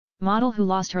Model who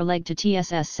lost her leg to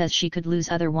TSS says she could lose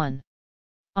other one.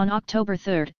 On October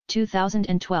 3,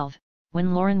 2012,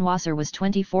 when Lauren Wasser was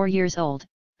 24 years old,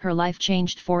 her life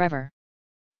changed forever.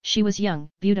 She was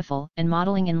young, beautiful, and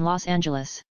modeling in Los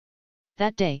Angeles.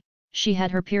 That day, she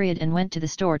had her period and went to the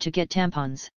store to get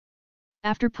tampons.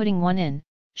 After putting one in,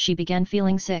 she began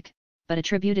feeling sick, but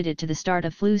attributed it to the start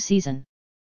of flu season.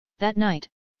 That night,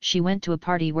 she went to a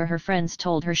party where her friends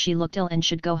told her she looked ill and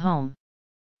should go home.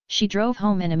 She drove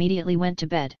home and immediately went to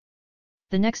bed.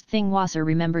 The next thing Wasser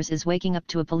remembers is waking up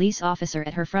to a police officer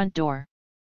at her front door.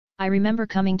 "I remember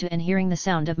coming to and hearing the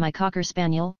sound of my Cocker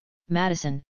Spaniel,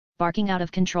 Madison, barking out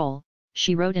of control,"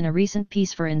 she wrote in a recent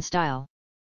piece for In Style.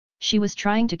 "She was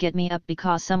trying to get me up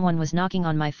because someone was knocking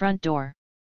on my front door."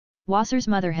 Wasser's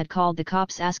mother had called the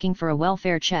cops asking for a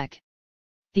welfare check.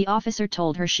 The officer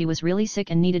told her she was really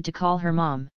sick and needed to call her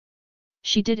mom.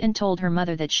 She did and told her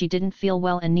mother that she didn't feel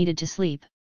well and needed to sleep.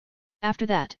 "After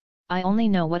that, I only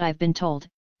know what I've been told,"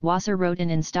 Wasser wrote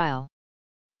in Style.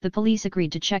 "The police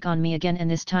agreed to check on me again and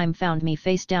this time found me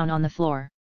face down on the floor.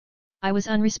 I was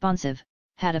unresponsive,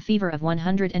 had a fever of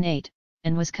 108,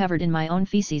 and was covered in my own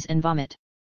feces and vomit.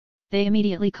 They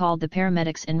immediately called the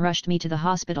paramedics and rushed me to the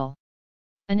hospital.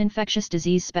 An infectious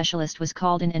disease specialist was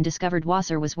called in and discovered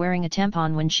Wasser was wearing a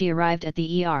tampon when she arrived at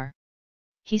the ER.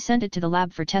 He sent it to the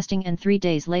lab for testing and 3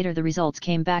 days later the results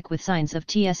came back with signs of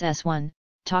TSS1,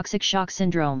 toxic shock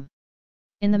syndrome.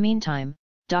 In the meantime,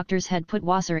 doctors had put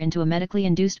Wasser into a medically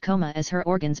induced coma as her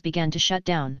organs began to shut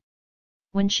down.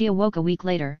 When she awoke a week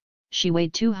later, she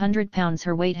weighed 200 pounds.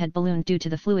 Her weight had ballooned due to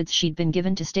the fluids she'd been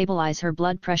given to stabilize her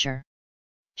blood pressure.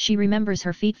 She remembers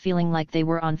her feet feeling like they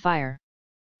were on fire.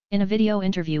 In a video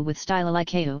interview with Style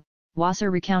Likeu, Wasser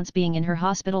recounts being in her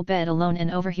hospital bed alone and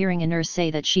overhearing a nurse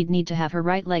say that she'd need to have her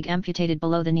right leg amputated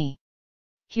below the knee.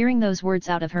 "Hearing those words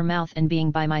out of her mouth and being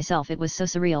by myself, it was so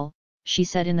surreal," she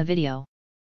said in the video.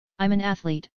 "I'm an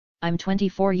athlete, I'm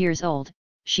 24 years old,"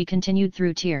 she continued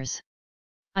through tears.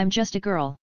 "I'm just a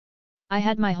girl. I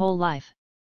had my whole life.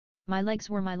 My legs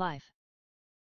were my life."